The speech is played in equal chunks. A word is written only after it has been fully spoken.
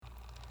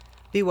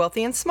Be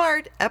Wealthy and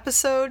Smart,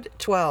 Episode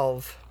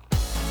 12.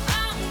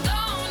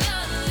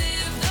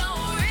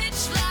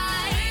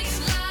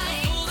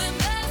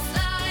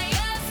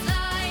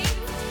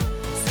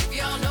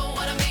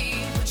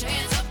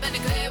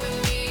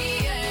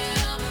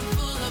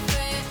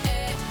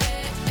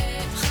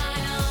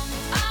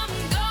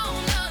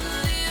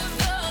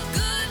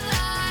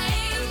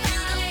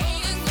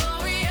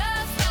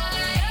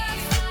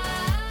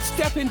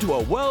 Step into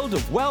a world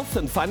of wealth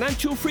and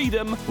financial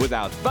freedom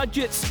without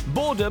budgets,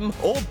 boredom,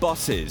 or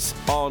bosses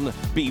on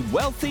Be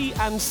Wealthy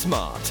and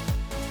Smart.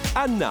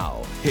 And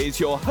now, here's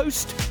your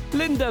host,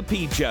 Linda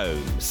P.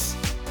 Jones.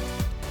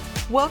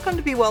 Welcome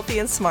to Be Wealthy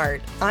and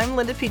Smart. I'm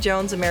Linda P.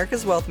 Jones,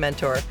 America's Wealth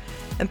Mentor,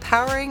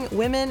 empowering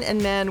women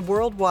and men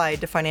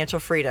worldwide to financial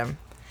freedom.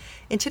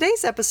 In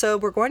today's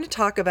episode, we're going to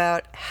talk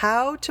about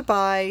how to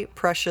buy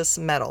precious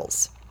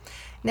metals.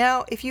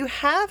 Now, if you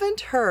haven't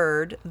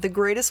heard The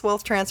Greatest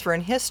Wealth Transfer in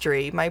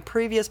History, my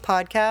previous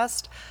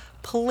podcast,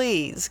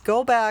 please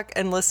go back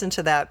and listen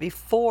to that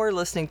before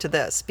listening to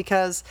this,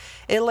 because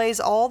it lays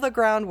all the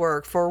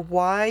groundwork for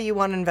why you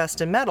want to invest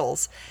in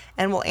metals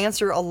and will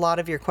answer a lot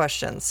of your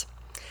questions.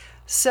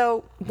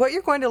 So, what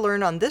you're going to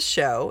learn on this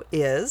show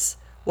is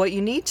what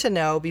you need to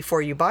know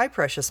before you buy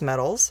precious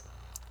metals,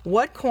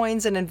 what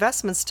coins and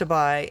investments to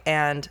buy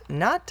and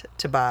not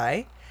to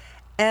buy,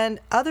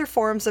 and other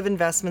forms of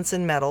investments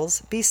in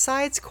metals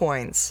besides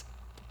coins.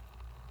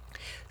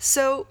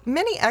 So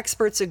many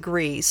experts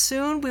agree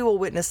soon we will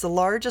witness the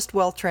largest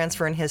wealth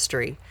transfer in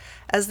history,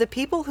 as the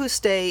people who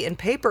stay in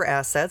paper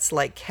assets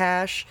like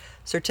cash,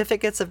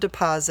 certificates of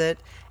deposit,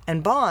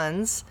 and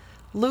bonds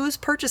lose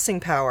purchasing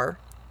power,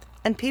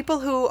 and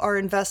people who are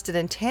invested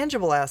in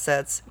tangible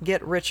assets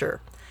get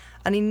richer.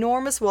 An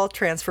enormous wealth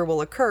transfer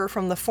will occur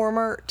from the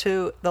former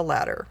to the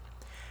latter.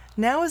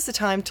 Now is the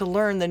time to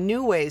learn the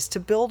new ways to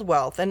build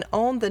wealth and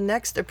own the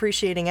next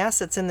appreciating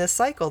assets in this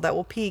cycle that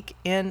will peak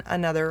in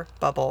another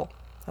bubble.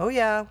 Oh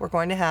yeah, we're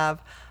going to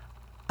have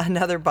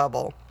another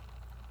bubble.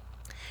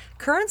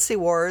 Currency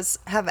wars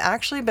have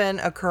actually been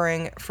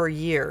occurring for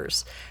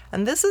years.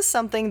 And this is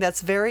something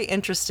that's very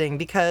interesting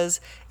because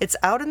it's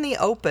out in the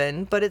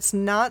open, but it's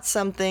not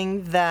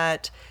something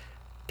that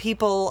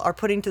people are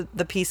putting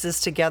the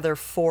pieces together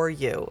for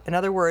you. In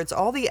other words,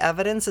 all the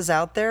evidence is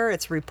out there,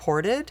 it's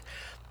reported,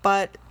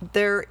 but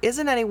there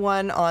isn't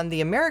anyone on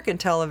the American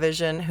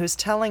television who's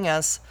telling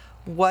us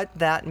what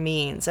that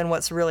means and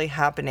what's really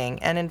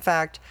happening. And in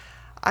fact,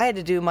 I had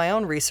to do my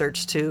own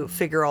research to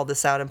figure all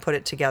this out and put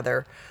it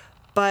together.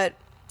 But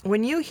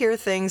when you hear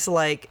things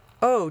like,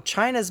 oh,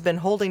 China's been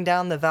holding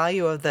down the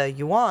value of the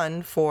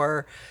yuan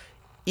for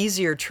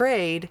easier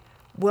trade,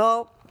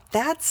 well,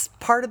 that's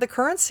part of the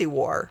currency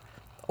war.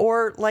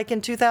 Or like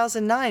in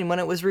 2009, when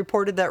it was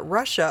reported that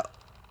Russia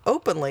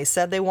openly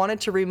said they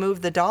wanted to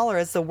remove the dollar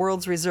as the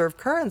world's reserve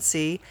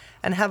currency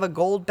and have a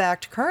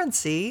gold-backed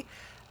currency,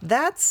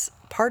 that's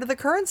part of the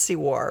currency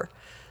war.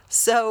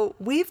 So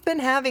we've been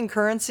having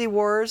currency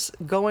wars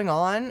going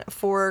on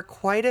for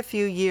quite a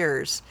few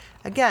years.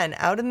 Again,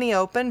 out in the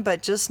open,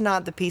 but just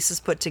not the pieces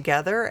put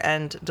together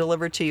and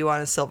delivered to you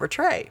on a silver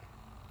tray.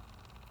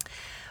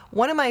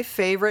 One of my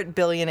favorite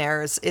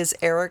billionaires is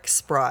Eric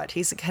Sprott.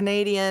 He's a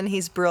Canadian.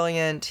 He's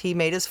brilliant. He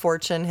made his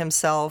fortune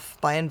himself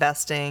by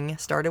investing,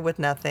 started with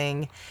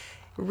nothing.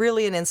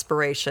 Really an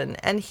inspiration.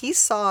 And he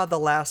saw the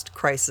last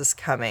crisis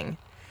coming.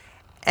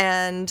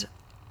 And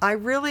I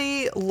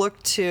really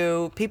look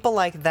to people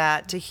like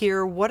that to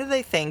hear what do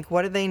they think,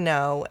 what do they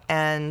know,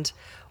 and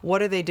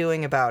what are they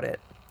doing about it.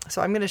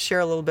 So I'm going to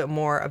share a little bit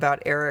more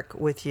about Eric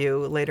with you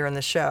later in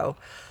the show.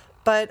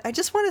 But I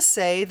just want to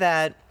say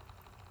that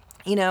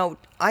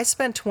I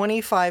spent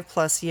 25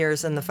 plus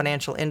years in the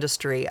financial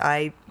industry.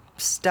 I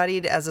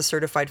studied as a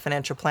certified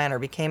financial planner,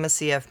 became a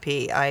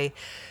CFP. I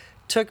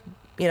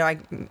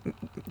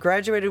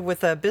graduated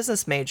with a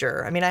business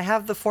major. I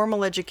have the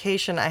formal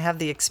education, I have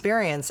the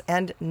experience,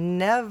 and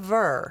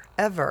never,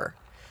 ever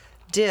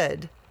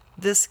did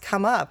this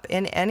come up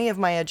in any of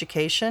my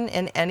education,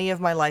 in any of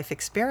my life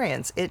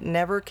experience. It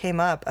never came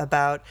up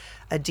about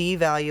a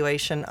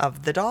devaluation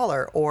of the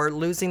dollar or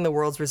losing the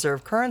world's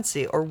reserve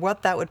currency or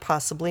what that would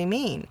possibly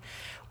mean.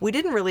 We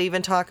didn't really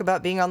even talk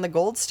about being on the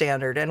gold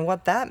standard and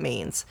what that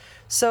means.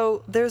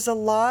 So there's a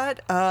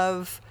lot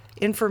of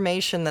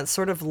information that's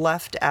sort of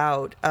left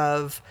out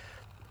of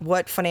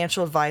what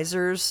financial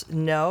advisors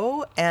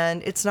know,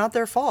 and it's not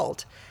their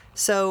fault.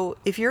 So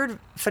if your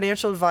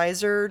financial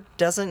advisor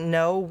doesn't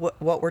know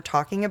what we're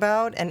talking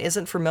about and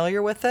isn't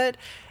familiar with it,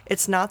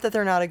 it's not that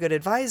they're not a good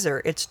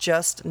advisor. It's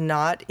just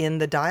not in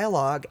the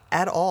dialogue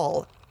at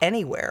all,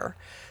 anywhere.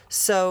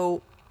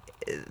 So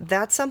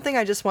that's something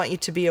I just want you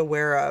to be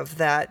aware of,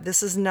 that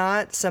this is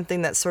not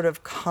something that's sort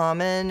of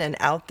common and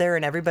out there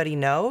and everybody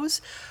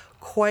knows.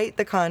 Quite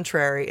the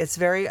contrary. It's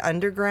very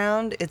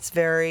underground. It's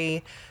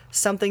very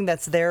something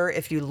that's there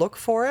if you look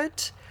for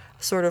it,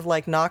 sort of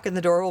like knock and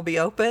the door will be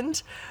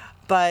opened.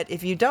 But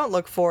if you don't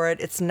look for it,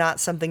 it's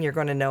not something you're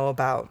going to know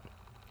about.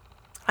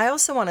 I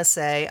also want to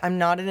say I'm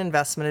not an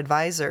investment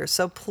advisor,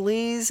 so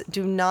please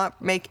do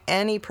not make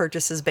any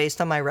purchases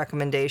based on my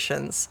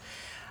recommendations.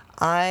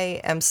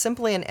 I am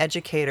simply an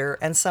educator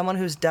and someone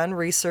who's done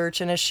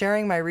research and is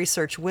sharing my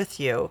research with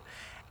you.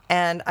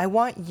 And I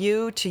want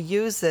you to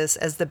use this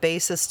as the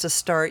basis to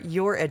start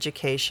your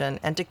education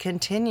and to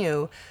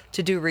continue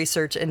to do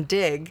research and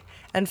dig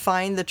and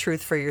find the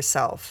truth for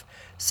yourself.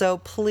 So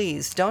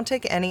please don't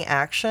take any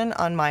action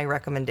on my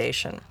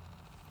recommendation.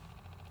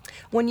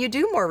 When you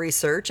do more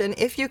research, and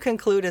if you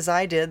conclude, as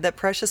I did, that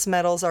precious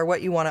metals are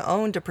what you want to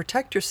own to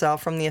protect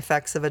yourself from the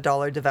effects of a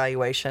dollar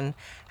devaluation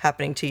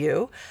happening to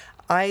you,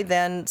 I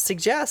then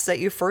suggest that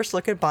you first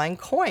look at buying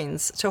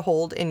coins to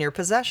hold in your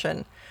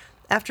possession.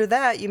 After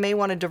that, you may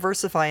want to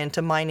diversify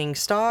into mining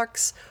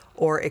stocks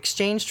or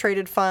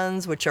exchange-traded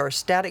funds, which are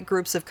static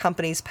groups of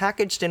companies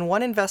packaged in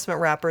one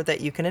investment wrapper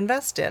that you can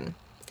invest in.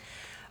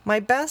 My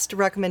best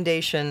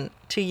recommendation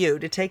to you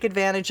to take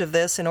advantage of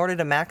this in order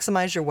to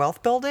maximize your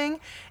wealth building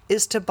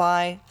is to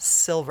buy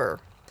silver.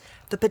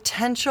 The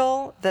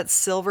potential that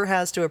silver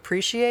has to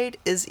appreciate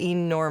is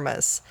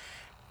enormous,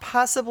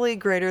 possibly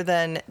greater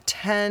than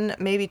 10,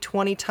 maybe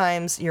 20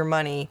 times your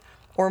money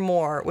or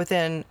more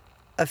within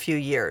a few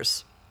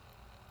years.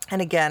 And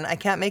again, I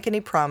can't make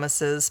any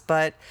promises,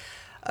 but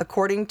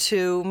according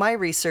to my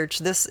research,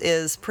 this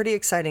is pretty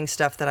exciting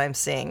stuff that I'm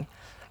seeing.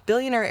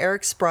 Billionaire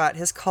Eric Sprott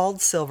has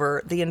called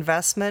silver the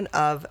investment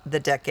of the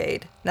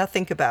decade. Now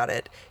think about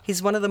it.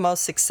 He's one of the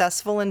most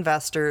successful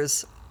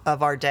investors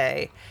of our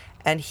day,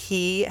 and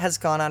he has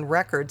gone on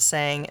record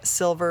saying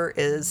silver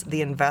is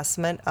the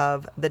investment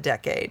of the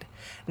decade.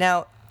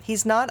 Now,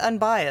 he's not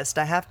unbiased.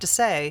 I have to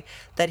say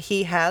that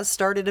he has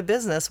started a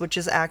business which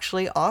is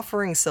actually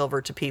offering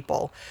silver to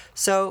people.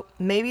 So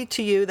maybe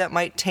to you that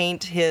might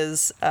taint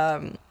his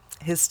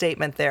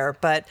statement there,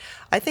 but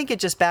I think it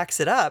just backs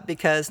it up,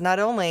 because not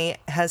only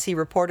has he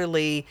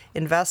reportedly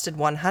invested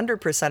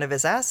 100% of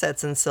his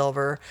assets in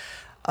silver,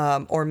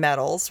 or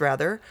metals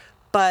rather,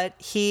 but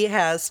he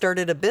has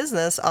started a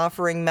business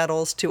offering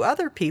metals to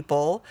other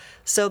people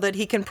so that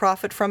he can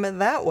profit from it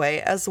that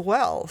way as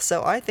well.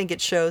 So I think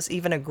it shows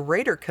even a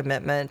greater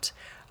commitment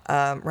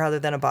rather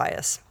than a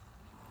bias.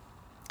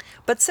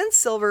 But since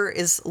silver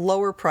is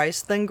lower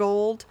priced than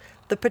gold,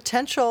 the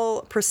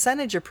potential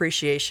percentage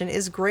appreciation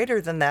is greater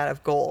than that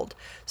of gold.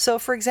 So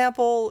for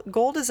example,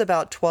 gold is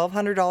about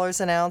 $1,200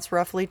 an ounce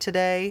roughly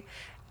today,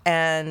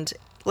 and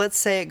let's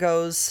say it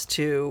goes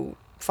to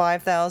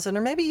 $5,000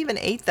 or maybe even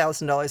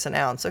 $8,000 an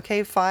ounce,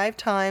 okay? 5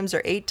 times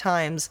or 8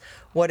 times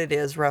what it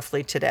is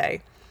roughly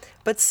today.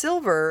 But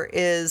silver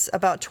is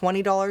about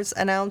 $20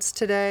 an ounce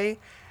today.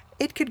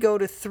 It could go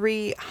to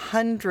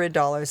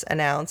 $300 an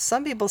ounce.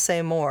 Some people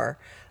say more,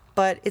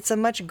 but it's a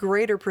much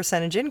greater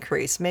percentage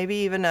increase, maybe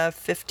even a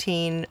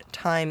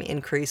 15-time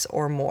increase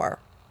or more.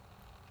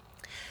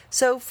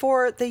 So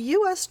for the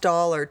US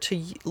dollar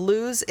to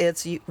lose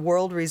its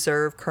world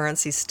reserve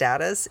currency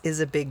status is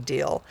a big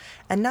deal,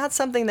 and not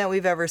something that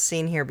we've ever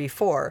seen here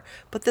before.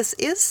 But this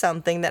is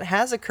something that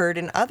has occurred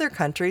in other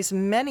countries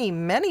many,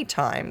 many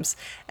times.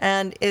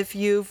 And if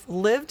you've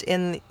lived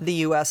in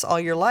the US all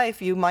your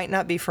life, you might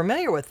not be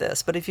familiar with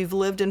this. But if you've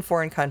lived in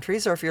foreign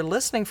countries, or if you're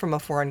listening from a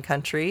foreign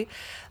country,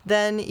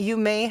 then you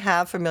may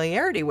have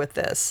familiarity with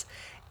this.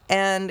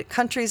 And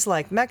countries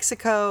like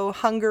Mexico,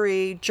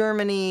 Hungary,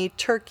 Germany,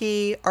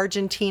 Turkey,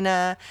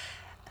 Argentina,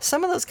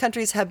 some of those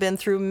countries have been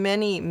through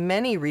many,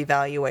 many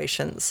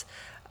revaluations.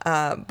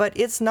 But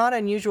it's not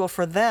unusual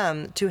for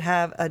them to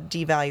have a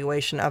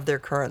devaluation of their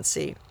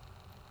currency.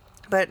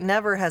 But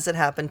never has it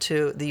happened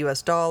to the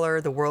US dollar,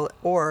 the world,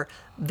 or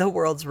the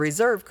world's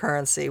reserve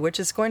currency,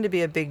 which is going to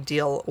be a big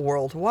deal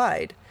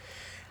worldwide.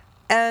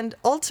 And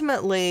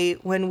ultimately,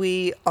 when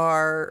we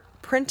are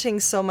printing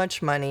so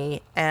much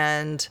money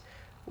and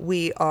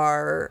we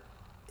are,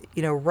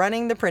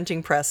 running the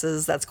printing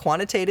presses, that's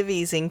quantitative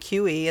easing,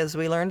 QE, as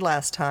we learned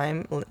last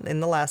time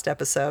in the last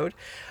episode,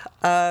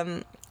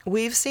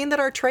 we've seen that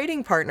our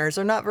trading partners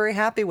are not very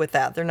happy with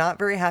that. They're not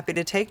very happy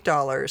to take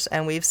dollars.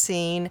 And we've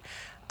seen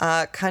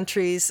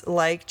countries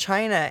like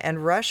China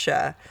and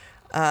Russia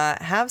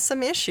have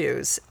some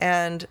issues.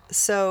 And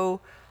so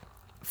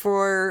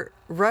for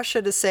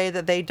Russia to say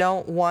that they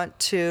don't want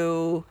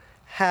to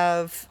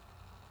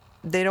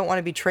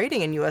be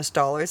trading in US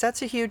dollars,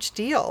 that's a huge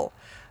deal.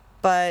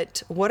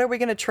 But what are we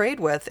going to trade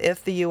with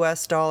if the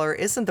US dollar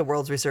isn't the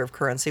world's reserve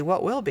currency?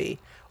 What will be?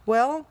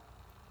 Well,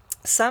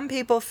 some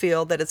people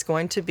feel that it's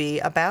going to be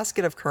a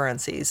basket of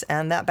currencies,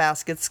 and that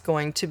basket's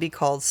going to be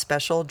called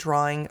special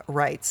drawing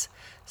rights.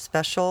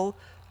 Special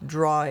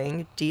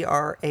drawing,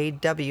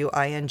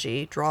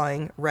 D-R-A-W-I-N-G,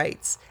 drawing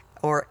rights,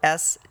 or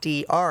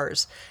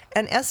SDRs.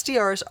 And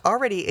SDRs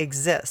already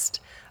exist.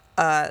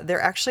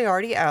 They're actually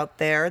already out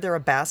there. They're a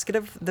basket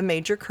of the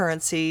major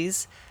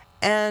currencies,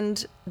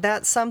 and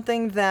that's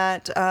something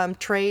that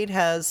trade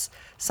has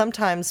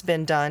sometimes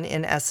been done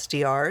in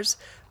SDRs,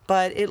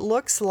 but it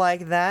looks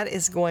like that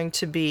is going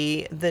to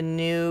be the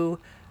new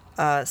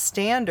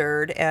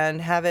standard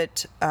and have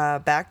it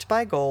backed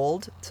by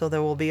gold, so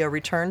there will be a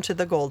return to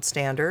the gold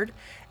standard,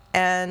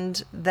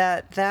 and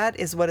that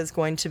is what is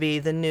going to be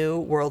the new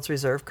world's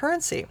reserve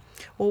currency.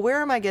 Well,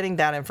 where am I getting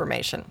that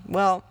information?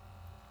 Well,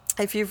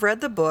 if you've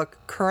read the book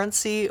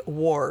Currency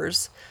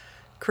Wars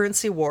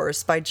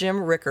by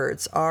Jim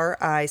Rickards,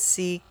 Rickards,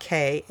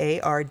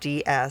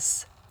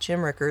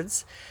 Jim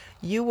Rickards,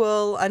 you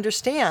will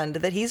understand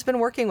that he's been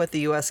working with the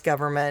U.S.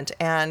 government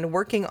and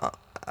working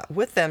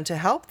with them to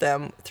help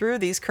them through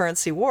these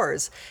currency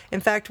wars. In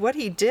fact, what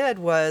he did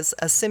was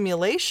a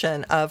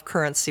simulation of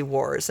currency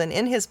wars. And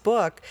in his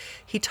book,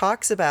 he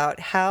talks about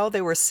how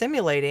they were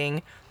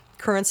simulating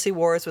currency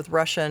wars with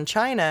Russia and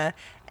China.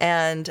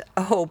 And,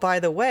 oh,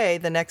 by the way,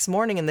 the next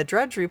morning in the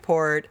Drudge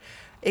Report,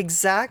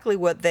 exactly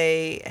what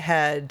they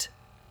had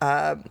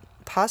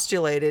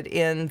postulated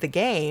in the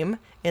game,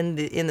 in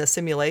the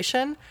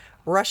simulation,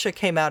 Russia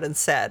came out and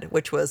said,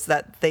 which was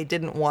that they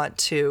didn't want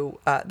to,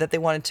 that they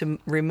wanted to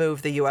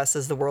remove the U.S.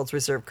 as the world's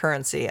reserve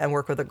currency and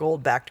work with a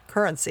gold-backed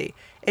currency.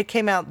 It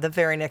came out the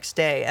very next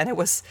day, and it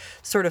was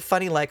sort of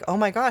funny, like, oh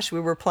my gosh, we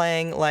were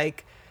playing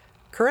like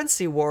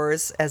currency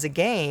wars as a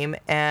game,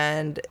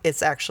 and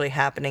it's actually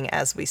happening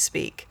as we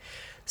speak.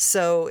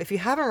 So if you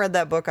haven't read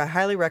that book, I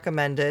highly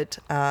recommend it.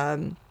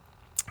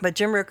 But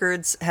Jim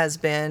Rickards has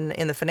been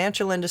in the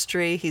financial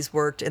industry. He's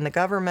worked in the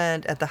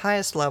government at the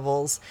highest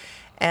levels.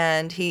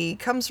 And he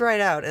comes right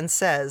out and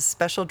says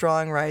special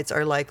drawing rights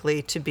are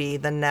likely to be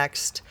the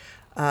next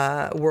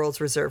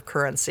world's reserve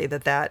currency,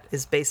 that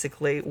is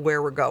basically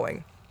where we're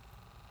going.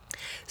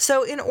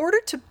 So in order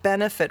to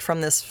benefit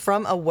from this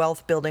from a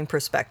wealth building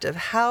perspective,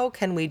 how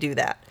can we do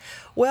that?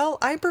 Well,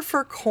 I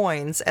prefer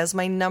coins as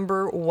my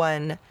number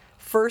one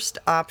first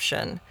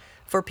option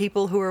for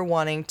people who are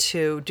wanting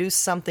to do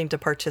something to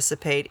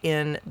participate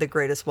in the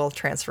greatest wealth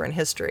transfer in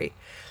history.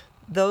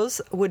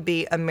 Those would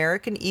be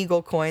American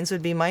Eagle coins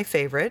would be my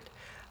favorite.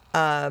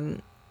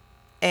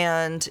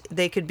 And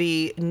they could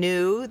be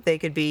new, they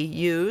could be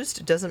used,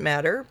 it doesn't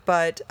matter,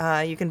 but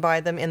you can buy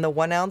them in the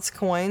 1 ounce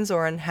coins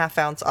or in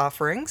half-ounce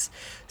offerings.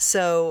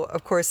 So,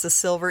 of course, the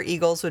silver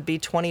Eagles would be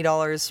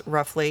 $20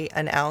 roughly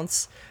an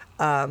ounce,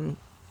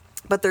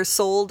 but they're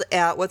sold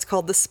at what's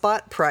called the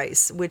spot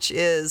price, which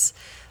is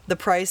the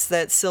price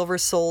that silver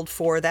sold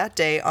for that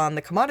day on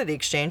the commodity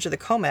exchange, or the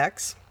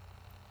COMEX,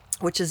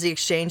 which is the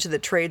exchange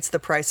that trades the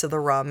price of the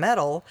raw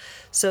metal.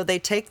 So they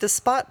take the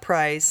spot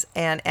price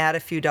and add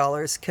a few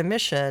dollars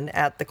commission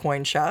at the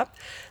coin shop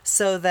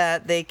so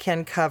that they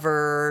can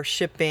cover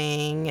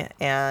shipping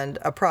and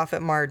a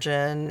profit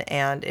margin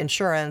and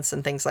insurance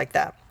and things like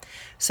that.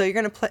 So you're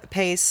going to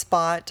pay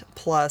spot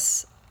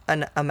plus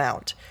an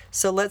amount.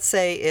 So let's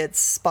say it's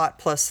spot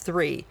plus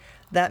 3.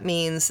 That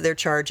means they're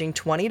charging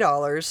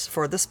 $20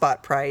 for the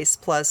spot price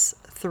plus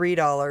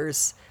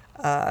 $3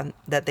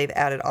 that they've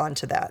added on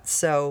to that.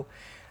 So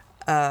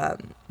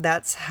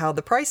that's how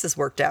the prices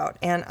worked out.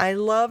 And I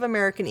love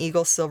American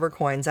Eagle silver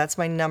coins. That's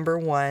my number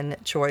one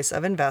choice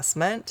of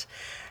investment.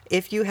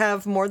 If you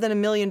have more than $1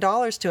 million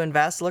to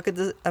invest, look at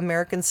the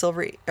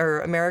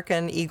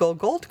American Eagle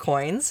gold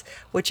coins,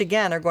 which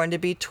again are going to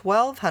be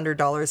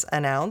 $1,200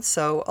 an ounce,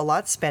 so a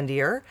lot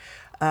spendier.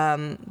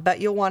 But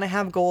you'll want to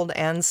have gold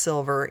and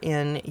silver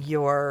in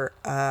your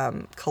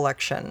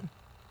collection.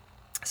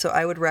 So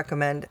I would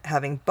recommend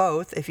having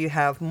both if you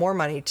have more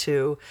money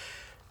to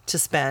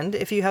spend.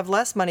 If you have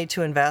less money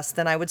to invest,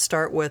 then I would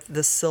start with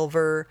the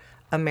silver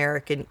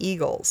American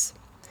Eagles.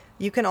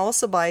 You can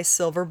also buy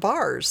silver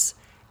bars,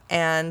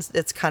 and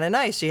it's kind of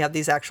nice. You have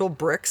these actual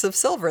bricks of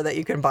silver that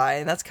you can buy,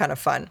 and that's kind of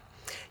fun.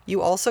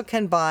 You also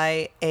can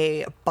buy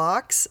a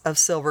box of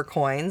silver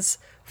coins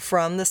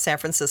from the San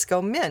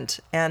Francisco Mint,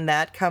 and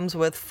that comes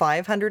with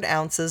 500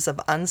 ounces of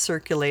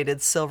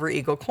uncirculated silver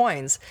Eagle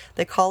coins.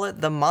 They call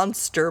it the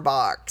Monster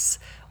Box,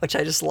 which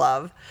I just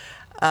love.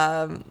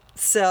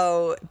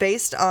 So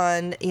based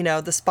on,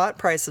 the spot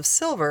price of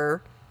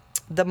silver,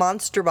 the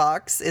Monster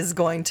Box is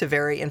going to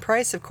vary in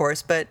price, of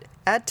course, but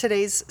at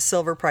today's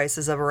silver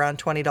prices of around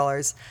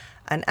 $20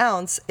 an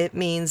ounce, it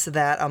means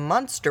that a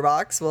Monster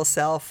Box will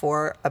sell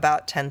for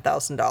about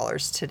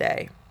 $10,000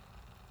 today.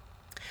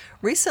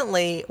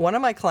 Recently, one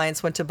of my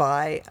clients went to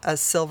buy a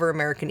silver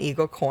American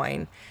Eagle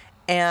coin,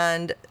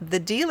 and the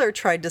dealer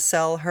tried to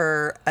sell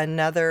her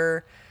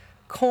another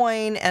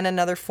coin and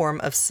another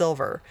form of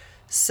silver.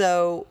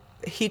 So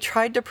he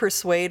tried to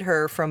persuade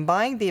her from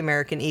buying the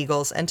American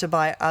Eagles and to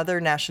buy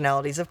other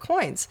nationalities of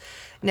coins.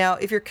 Now,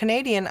 if you're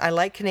Canadian, I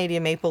like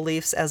Canadian Maple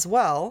Leafs as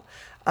well,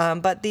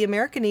 but the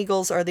American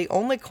Eagles are the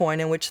only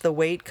coin in which the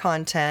weight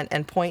content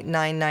and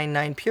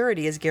 0.999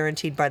 purity is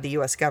guaranteed by the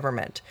U.S.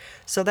 government.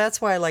 So that's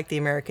why I like the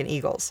American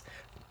Eagles.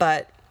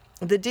 But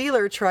the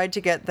dealer tried to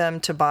get them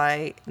to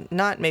buy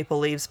not Maple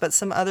Leafs, but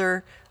some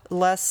other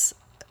less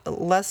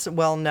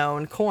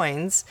well-known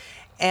coins,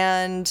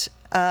 and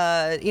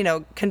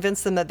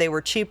convince them that they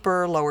were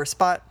cheaper, lower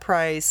spot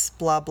price,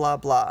 blah, blah,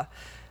 blah,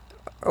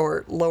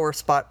 or lower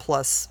spot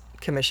plus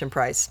commission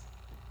price.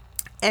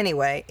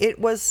 Anyway,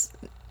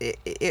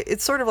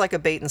 it's sort of like a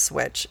bait and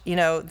switch.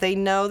 They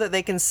know that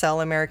they can sell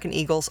American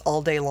Eagles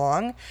all day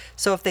long.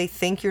 So if they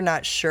think you're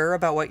not sure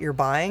about what you're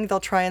buying, they'll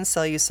try and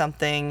sell you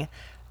something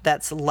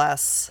that's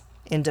less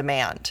in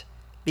demand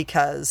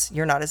because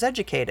you're not as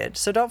educated.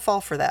 So don't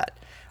fall for that.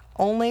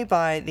 Only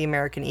buy the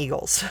American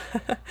Eagles.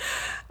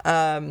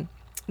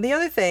 The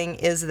other thing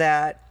is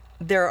that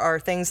there are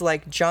things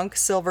like junk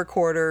silver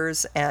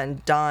quarters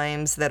and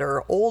dimes that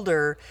are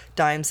older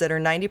dimes that are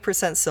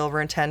 90% silver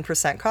and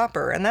 10%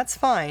 copper. And that's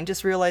fine.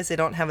 Just realize they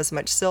don't have as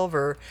much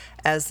silver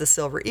as the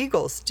silver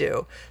eagles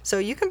do. So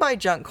you can buy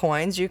junk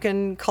coins. You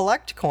can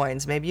collect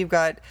coins. Maybe you've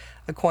got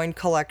a coin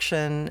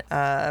collection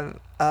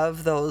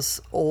of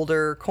those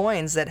older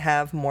coins that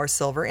have more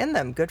silver in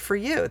them. Good for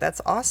you. That's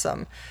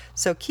awesome.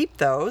 So keep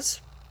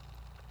those.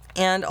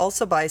 And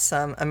also buy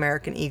some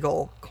American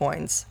Eagle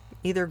coins,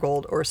 either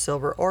gold or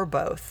silver or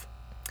both.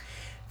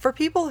 For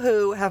people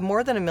who have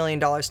more than $1 million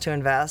to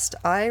invest,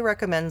 I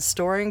recommend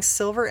storing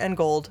silver and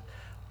gold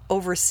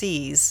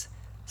overseas,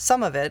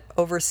 some of it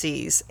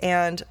overseas.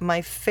 And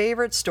my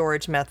favorite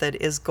storage method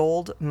is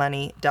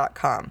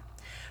goldmoney.com.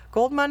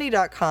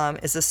 Goldmoney.com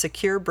is a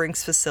secure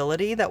Brinks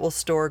facility that will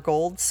store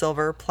gold,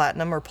 silver,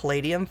 platinum, or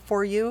palladium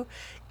for you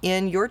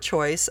in your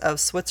choice of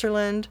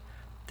Switzerland,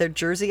 the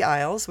Jersey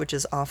Isles, which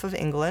is off of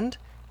England,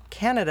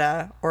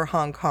 Canada, or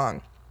Hong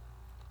Kong.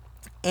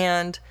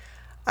 And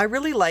I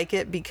really like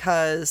it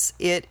because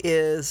it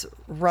is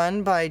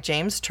run by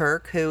James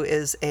Turk, who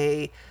is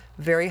a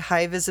very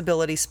high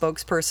visibility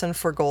spokesperson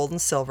for gold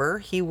and silver.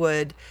 He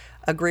would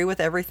agree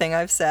with everything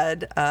I've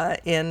said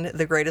in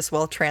the Greatest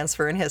Wealth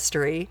Transfer in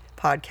History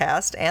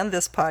podcast and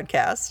this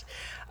podcast.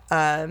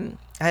 I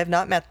have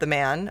not met the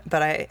man,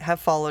 but I have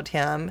followed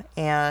him.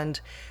 And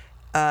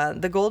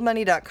the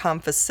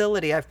goldmoney.com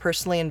facility I've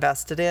personally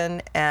invested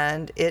in,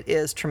 and it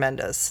is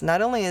tremendous.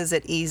 Not only is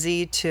it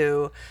easy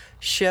to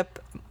ship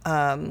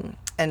and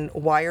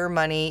wire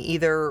money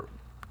either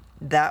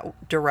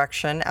that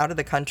direction out of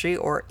the country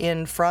or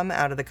in from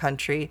out of the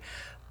country,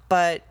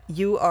 but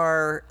you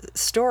are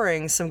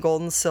storing some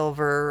gold and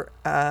silver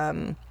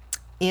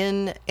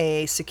in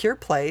a secure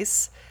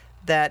place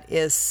that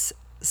is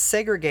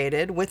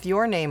segregated with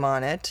your name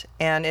on it,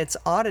 and it's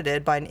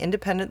audited by an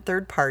independent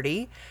third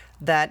party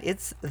that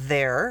it's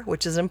there,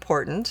 which is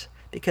important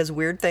because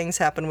weird things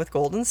happen with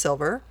gold and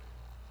silver.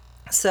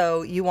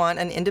 So you want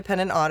an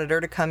independent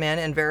auditor to come in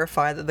and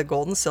verify that the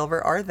gold and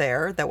silver are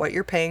there, that what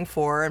you're paying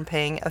for and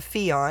paying a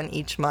fee on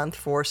each month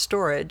for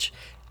storage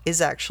is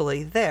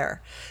actually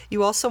there.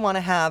 You also want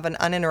to have an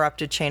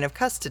uninterrupted chain of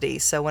custody.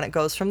 So when it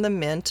goes from the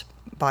mint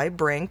by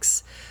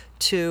Brinks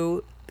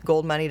to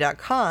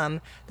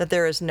goldmoney.com, that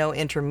there is no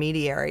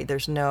intermediary.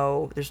 There's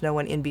no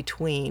one in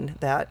between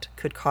that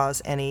could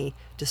cause any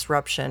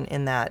disruption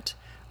in that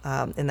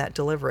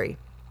delivery.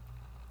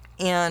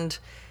 And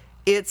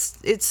it's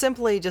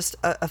simply just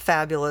a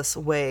fabulous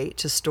way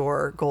to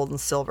store gold and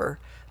silver,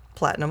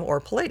 platinum or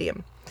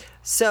palladium.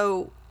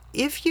 So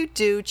if you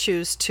do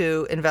choose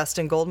to invest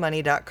in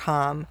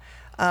goldmoney.com,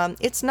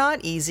 it's not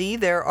easy.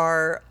 There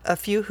are a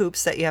few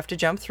hoops that you have to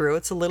jump through.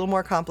 It's a little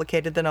more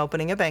complicated than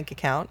opening a bank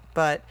account,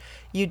 but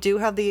you do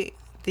have the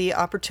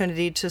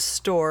opportunity to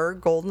store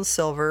gold and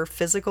silver,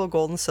 physical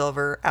gold and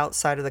silver,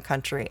 outside of the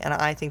country, and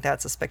I think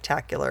that's a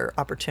spectacular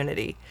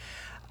opportunity.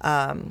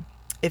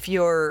 If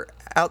you're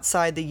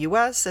outside the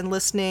U.S. and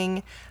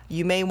listening,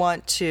 you may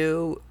want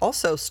to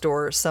also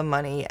store some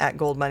money at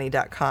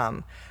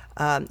goldmoney.com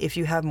if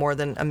you have more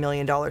than $1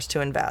 million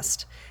to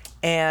invest.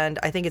 And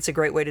I think it's a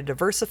great way to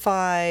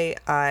diversify.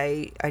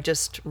 I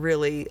just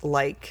really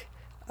like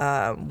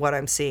what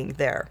I'm seeing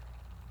there.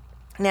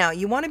 Now,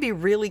 you want to be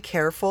really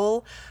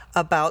careful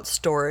about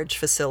storage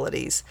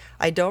facilities.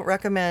 I don't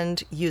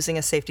recommend using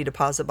a safety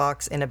deposit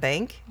box in a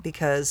bank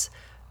because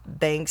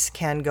banks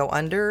can go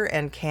under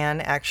and can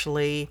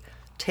actually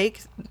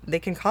they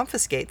can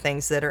confiscate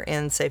things that are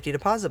in safety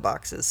deposit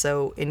boxes.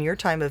 So in your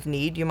time of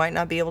need, you might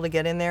not be able to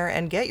get in there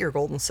and get your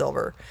gold and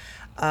silver.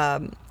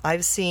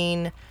 I've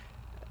seen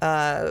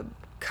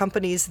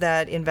companies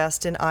that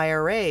invest in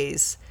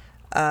IRAs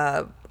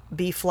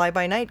be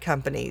fly-by-night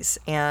companies,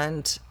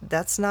 and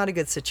that's not a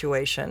good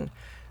situation.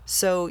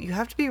 So you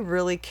have to be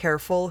really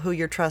careful who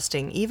you're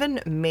trusting.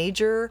 Even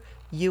major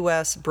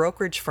U.S.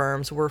 brokerage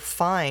firms were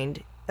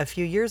fined a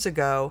few years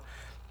ago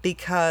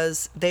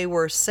because they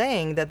were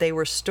saying that they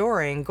were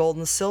storing gold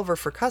and silver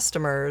for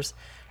customers,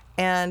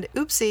 and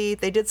oopsie,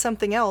 they did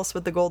something else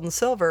with the gold and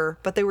silver,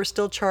 but they were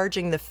still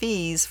charging the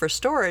fees for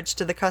storage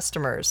to the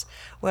customers.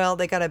 Well,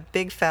 they got a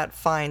big fat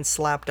fine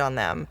slapped on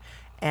them,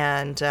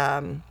 and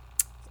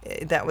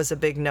that was a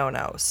big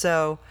no-no.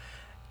 So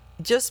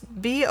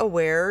just be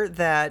aware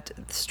that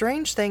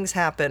strange things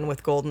happen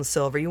with gold and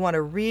silver. You want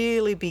to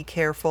really be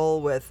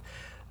careful with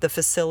the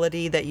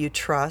facility that you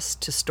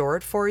trust to store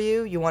it for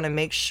you. You want to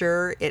make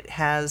sure it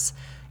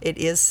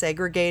is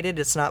segregated.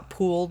 It's not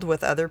pooled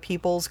with other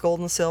people's gold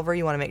and silver.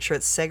 You want to make sure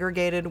it's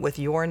segregated with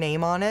your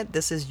name on it.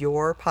 This is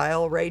your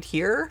pile right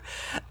here.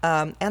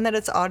 And that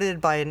it's audited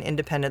by an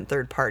independent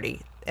third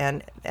party.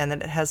 And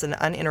that it has an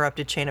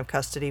uninterrupted chain of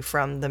custody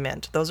from the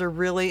mint. Those are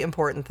really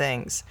important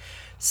things.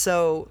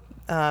 So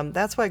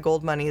that's why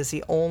Gold Money is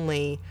the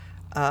only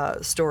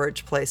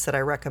storage place that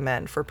I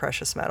recommend for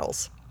precious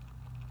metals.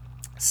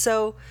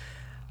 So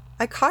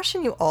I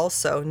caution you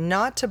also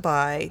not to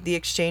buy the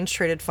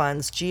exchange-traded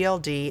funds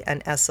GLD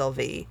and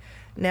SLV.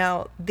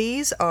 Now,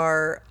 these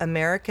are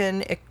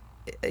American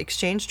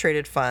exchange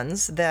traded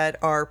funds that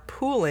are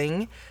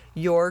pooling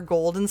your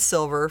gold and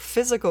silver,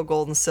 physical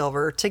gold and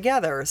silver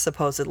together,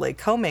 supposedly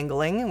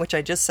commingling, which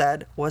I just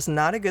said was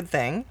not a good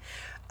thing.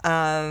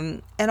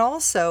 And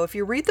also, if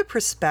you read the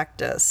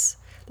prospectus,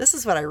 this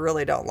is what I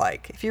really don't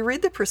like. If you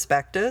read the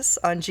prospectus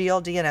on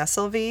GLD and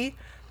SLV,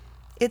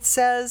 it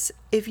says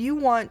if you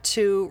want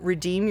to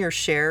redeem your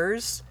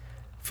shares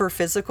for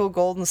physical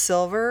gold and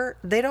silver,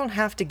 they don't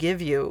have to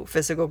give you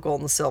physical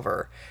gold and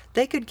silver.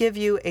 They could give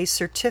you a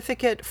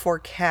certificate for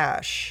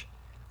cash.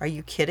 Are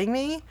you kidding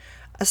me?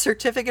 A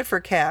certificate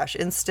for cash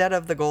instead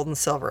of the gold and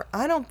silver.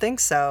 I don't think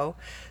so.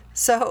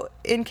 So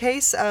in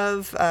case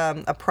of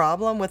a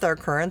problem with our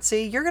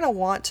currency, you're going to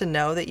want to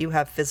know that you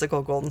have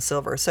physical gold and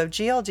silver. So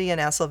GLD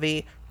and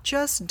SLV,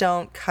 just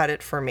don't cut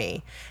it for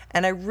me.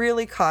 And I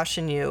really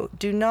caution you,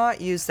 do not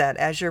use that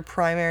as your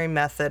primary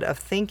method of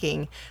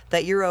thinking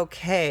that you're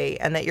okay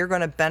and that you're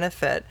going to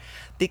benefit,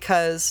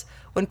 because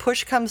when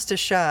push comes to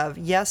shove,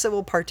 yes, it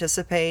will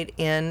participate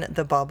in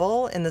the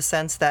bubble in the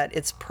sense that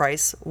its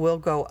price will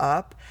go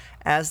up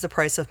as the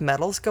price of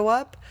metals go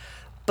up.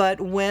 But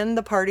when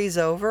the party's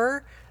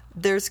over,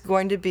 there's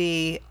going to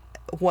be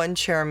one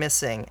chair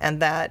missing, and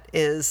that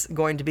is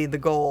going to be the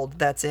gold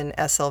that's in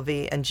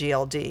SLV and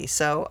GLD.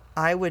 So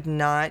I would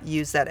not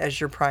use that as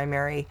your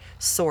primary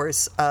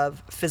source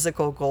of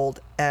physical gold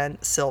and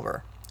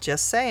silver.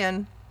 Just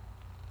saying.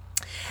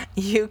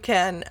 You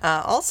can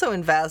also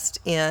invest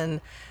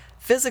in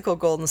physical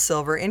gold and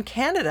silver in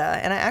Canada,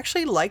 and I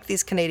actually like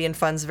these Canadian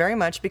funds very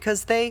much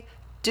because they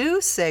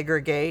do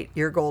segregate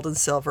your gold and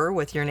silver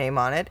with your name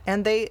on it,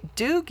 and they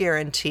do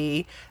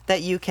guarantee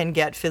that you can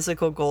get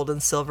physical gold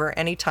and silver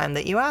anytime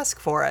that you ask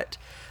for it,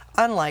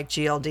 unlike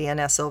GLD and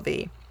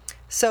SLV.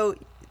 So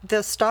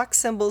the stock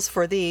symbols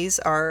for these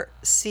are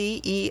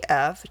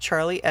CEF,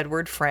 Charlie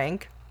Edward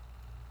Frank,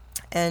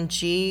 and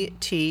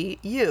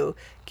GTU,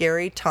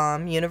 Gary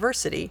Tom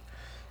University.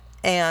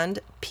 And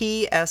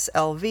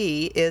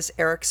PSLV is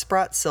Eric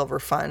Sprott Silver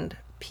Fund,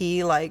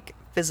 P like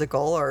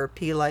physical or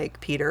P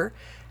like Peter,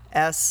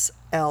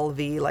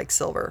 SLV like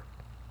silver.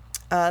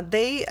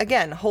 They,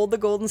 again, hold the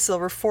gold and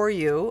silver for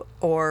you,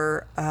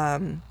 or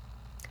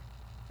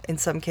in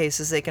some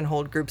cases they can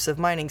hold groups of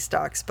mining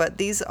stocks, but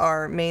these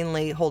are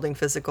mainly holding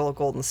physical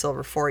gold and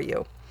silver for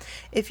you.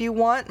 If you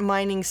want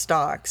mining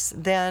stocks,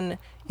 then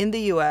in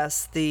the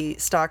US, the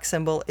stock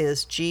symbol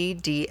is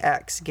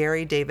GDX,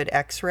 Gary David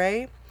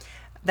X-Ray.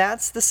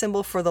 That's the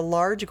symbol for the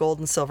large gold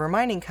and silver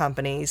mining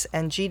companies,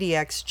 and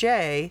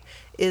GDXJ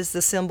is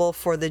the symbol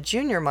for the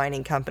junior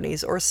mining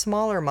companies or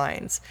smaller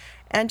mines.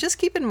 And just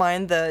keep in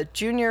mind the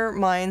junior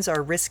mines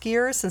are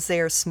riskier since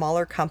they are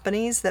smaller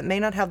companies that may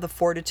not have the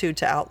fortitude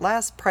to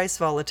outlast price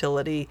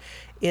volatility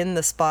in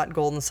the spot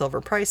gold and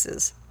silver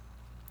prices.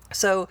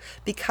 So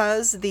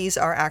because these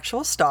are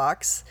actual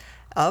stocks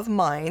of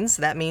mines,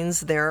 that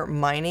means they're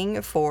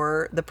mining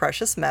for the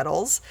precious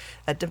metals.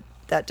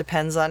 That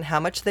depends on how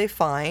much they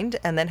find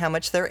and then how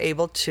much they're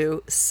able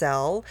to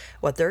sell,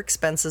 what their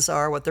expenses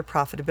are, what their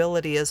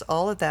profitability is.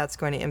 All of that's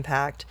going to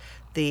impact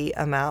the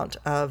amount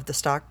of the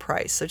stock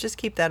price. So just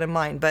keep that in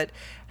mind. But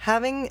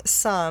having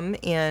some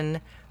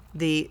in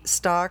the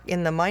stock,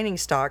 in the mining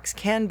stocks,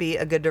 can be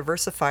a good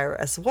diversifier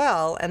as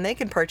well, and they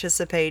can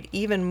participate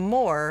even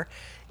more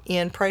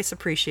in price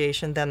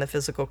appreciation than the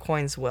physical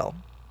coins will.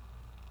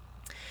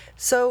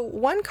 So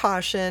one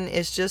caution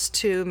is just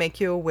to make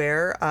you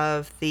aware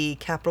of the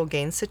capital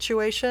gain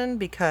situation,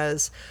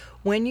 because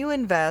when you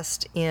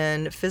invest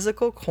in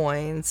physical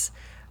coins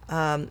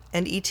and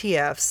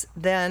ETFs,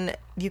 then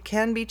you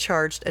can be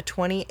charged a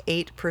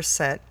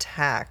 28%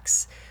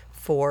 tax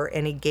for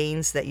any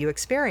gains that you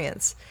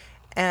experience.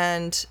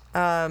 And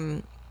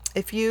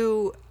if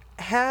you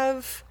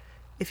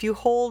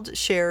hold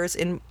shares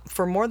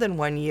for more than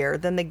 1 year,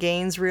 then the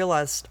gains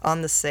realized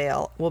on the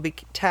sale will be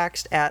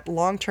taxed at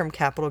long-term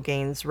capital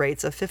gains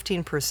rates of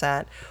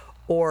 15%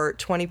 or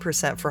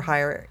 20% for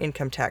higher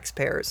income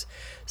taxpayers.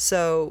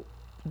 So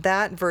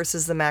that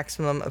versus the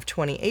maximum of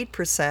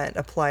 28%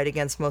 applied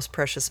against most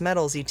precious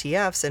metals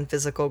ETFs and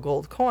physical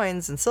gold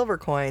coins and silver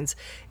coins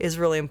is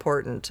really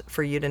important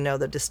for you to know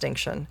the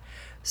distinction.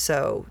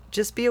 So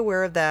just be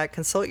aware of that,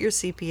 consult your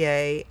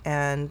CPA,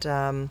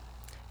 and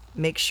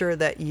make sure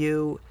that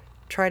you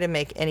try to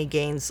make any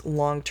gains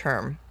long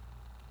term.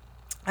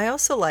 I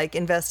also like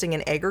investing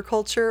in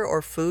agriculture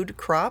or food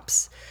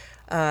crops.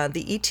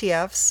 The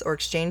ETFs or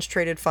exchange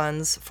traded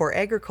funds for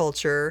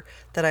agriculture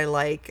that I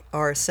like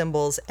are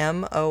symbols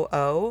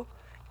MOO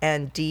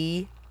and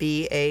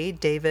DBA,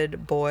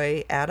 David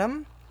Boy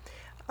Adam.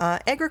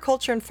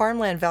 Agriculture and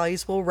farmland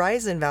values will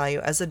rise in value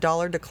as the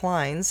dollar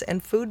declines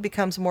and food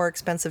becomes more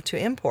expensive to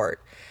import.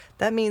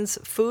 That means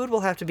food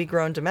will have to be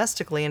grown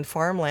domestically and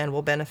farmland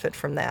will benefit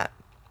from that.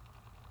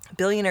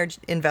 Billionaire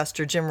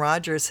investor Jim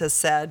Rogers has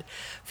said,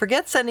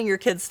 forget sending your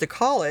kids to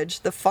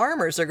college. The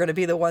farmers are going to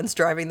be the ones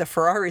driving the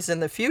Ferraris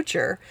in the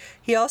future.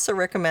 He also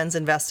recommends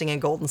investing in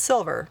gold and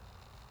silver.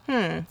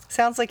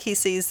 Sounds like he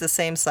sees the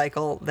same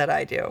cycle that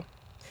I do.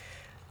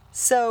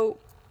 So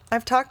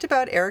I've talked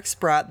about Eric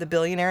Sprott, the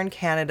billionaire in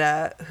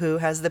Canada who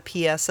has the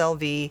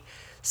PSLV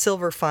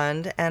silver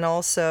fund and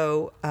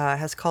also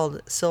has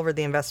called silver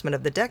the investment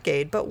of the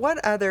decade. But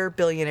what other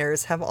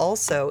billionaires have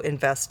also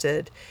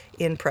invested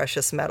in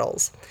precious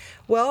metals?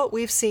 Well,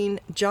 we've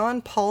seen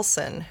John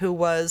Paulson, who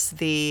was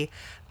the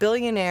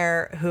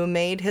billionaire who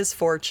made his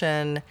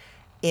fortune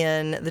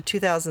in the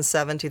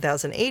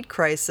 2007-2008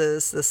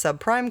 crisis, the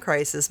subprime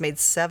crisis, made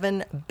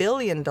 $7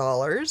 billion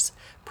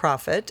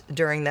profit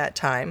during that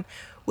time.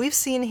 We've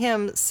seen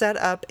him set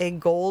up a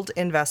gold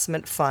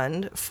investment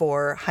fund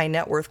for high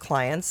net worth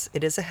clients.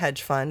 It is a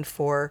hedge fund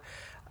for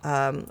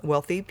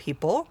wealthy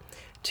people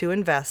to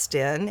invest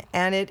in,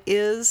 and it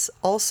is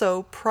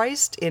also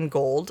priced in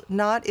gold,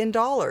 not in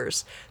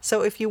dollars.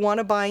 So if you want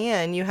to buy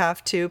in, you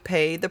have to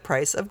pay the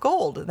price of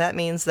gold. That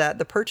means that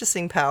the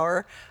purchasing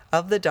power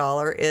of the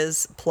dollar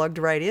is plugged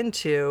right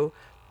into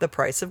the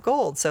price of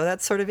gold. So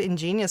that's sort of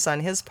ingenious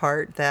on his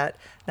part, that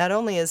not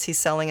only is he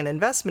selling an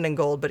investment in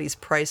gold, but he's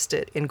priced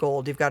it in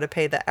gold. You've got to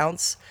pay the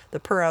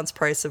per ounce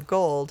price of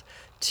gold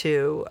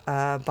to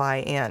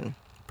buy in.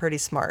 Pretty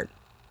smart.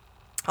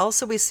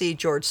 Also, we see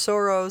George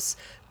Soros,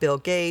 Bill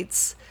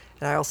Gates,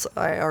 and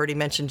I already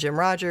mentioned Jim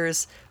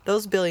Rogers,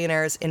 those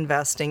billionaires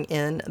investing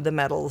in the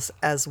metals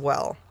as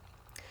well.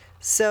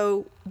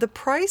 So the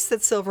price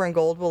that silver and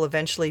gold will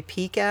eventually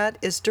peak at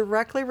is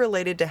directly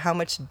related to how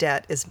much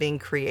debt is being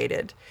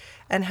created.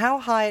 And how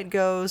high it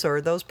goes,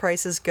 or those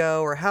prices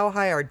go, or how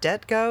high our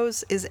debt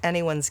goes is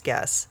anyone's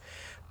guess.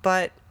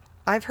 But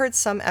I've heard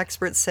some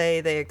experts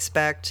say they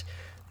expect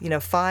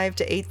 $5,000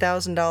 to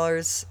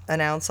 $8,000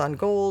 an ounce on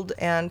gold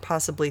and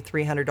possibly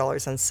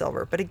 $300 on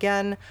silver. But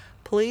again,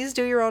 please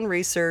do your own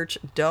research.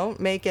 Don't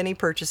make any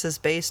purchases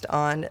based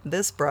on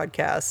this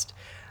broadcast.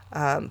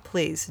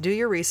 Please do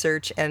your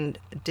research and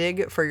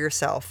dig for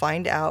yourself.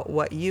 Find out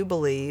what you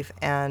believe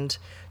and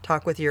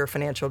talk with your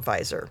financial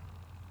advisor.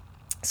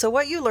 So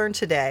what you learned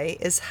today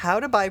is how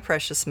to buy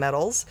precious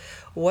metals,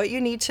 what you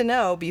need to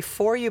know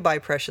before you buy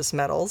precious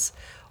metals,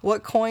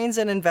 what coins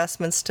and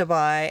investments to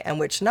buy and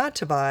which not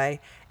to buy,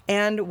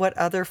 and what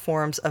other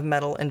forms of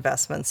metal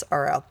investments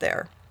are out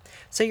there.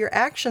 So your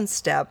action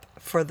step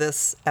for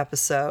this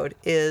episode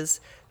is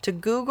to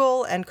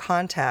Google and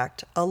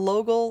contact a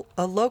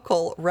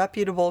local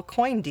reputable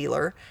coin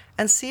dealer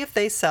and see if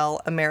they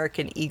sell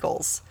American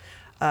Eagles,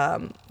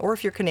 or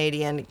if you're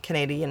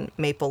Canadian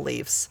Maple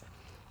Leafs.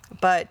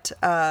 But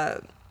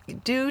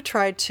do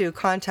try to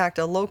contact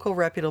a local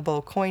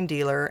reputable coin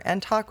dealer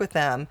and talk with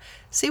them.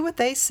 See what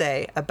they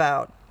say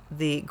about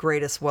the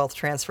greatest wealth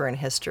transfer in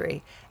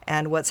history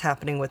and what's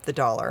happening with the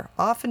dollar.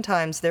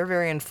 Oftentimes, they're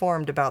very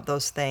informed about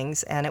those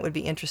things, and it would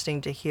be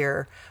interesting to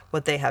hear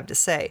what they have to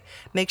say.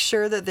 Make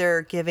sure that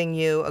they're giving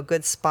you a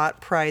good spot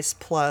price,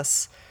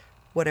 plus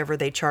whatever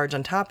they charge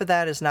on top of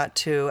that is not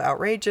too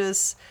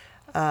outrageous,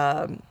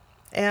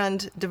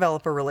 and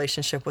develop a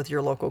relationship with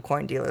your local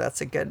coin dealer.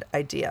 That's a good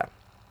idea.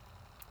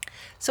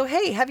 So,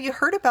 hey, have you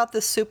heard about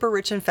the Super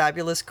Rich and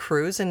Fabulous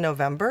cruise in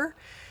November?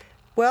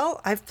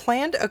 Well, I've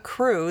planned a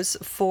cruise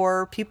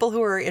for people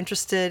who are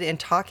interested in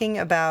talking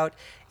about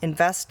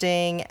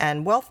investing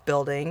and wealth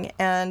building.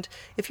 And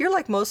if you're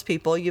like most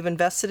people, you've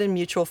invested in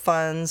mutual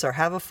funds or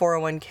have a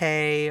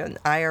 401k, an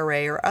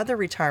IRA, or other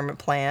retirement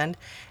plan,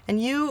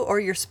 and you or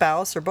your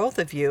spouse or both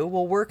of you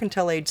will work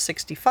until age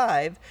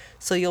 65,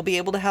 so you'll be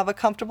able to have a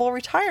comfortable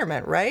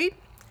retirement, right?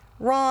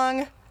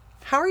 Wrong.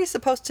 How are you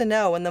supposed to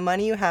know when the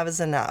money you have is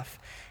enough?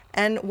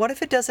 And what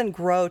if it doesn't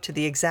grow to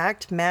the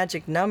exact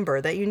magic number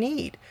that you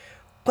need?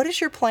 What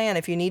is your plan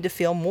if you need to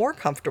feel more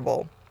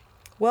comfortable?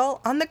 Well,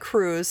 on the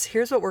cruise,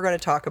 here's what we're going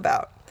to talk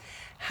about.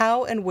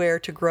 How and where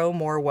to grow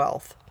more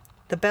wealth.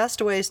 The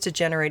best ways to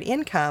generate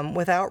income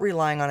without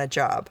relying on a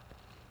job.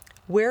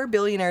 Where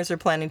billionaires are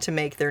planning to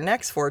make their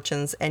next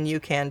fortunes, and you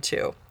can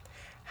too.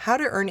 How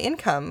to earn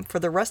income for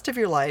the rest of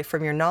your life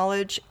from your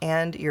knowledge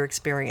and your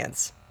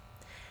experience.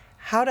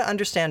 How to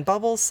understand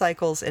bubbles,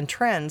 cycles, and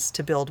trends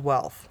to build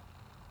wealth.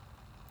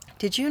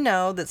 Did you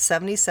know that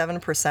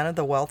 77% of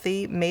the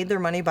wealthy made their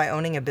money by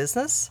owning a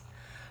business?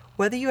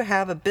 Whether you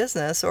have a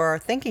business or are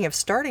thinking of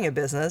starting a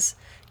business,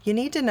 you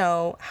need to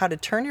know how to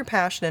turn your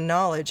passion and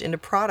knowledge into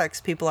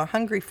products people are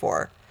hungry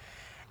for,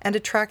 and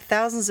attract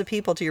thousands of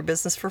people to your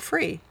business for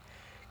free.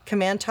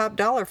 Command top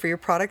dollar for your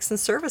products and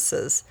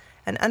services,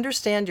 and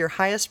understand your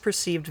highest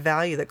perceived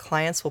value that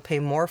clients will pay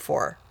more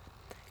for.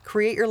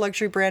 Create your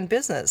luxury brand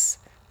business,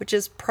 which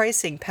is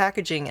pricing,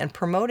 packaging, and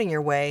promoting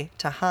your way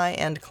to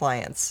high-end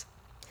clients.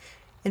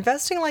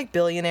 Investing like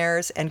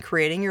billionaires and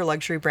creating your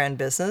luxury brand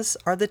business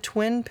are the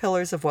twin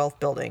pillars of wealth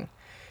building.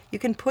 You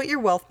can put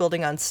your wealth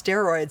building on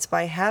steroids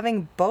by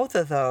having both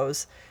of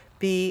those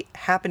be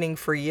happening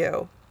for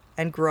you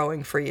and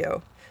growing for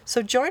you.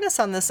 So join us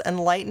on this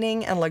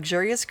enlightening and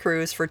luxurious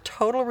cruise for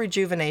total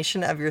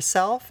rejuvenation of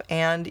yourself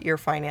and your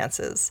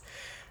finances.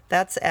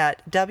 That's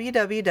at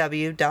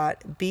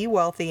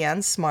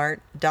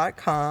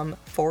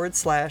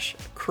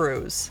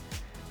www.bewealthyandsmart.com/cruise.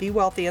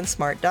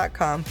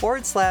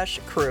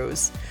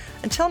 bewealthyandsmart.com/cruise.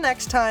 Until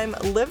next time,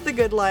 live the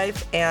good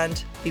life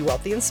and be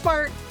wealthy and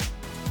smart.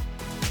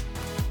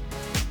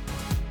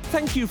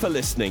 Thank you for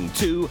listening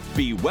to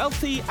Be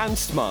Wealthy and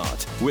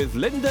Smart with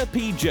Linda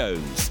P.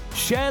 Jones.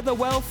 Share the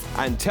wealth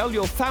and tell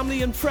your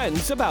family and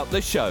friends about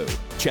the show.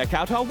 Check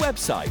out our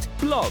website,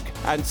 blog,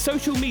 and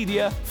social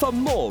media for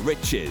more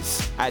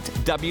riches at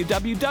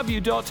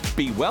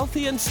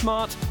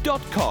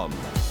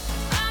www.bewealthyandsmart.com.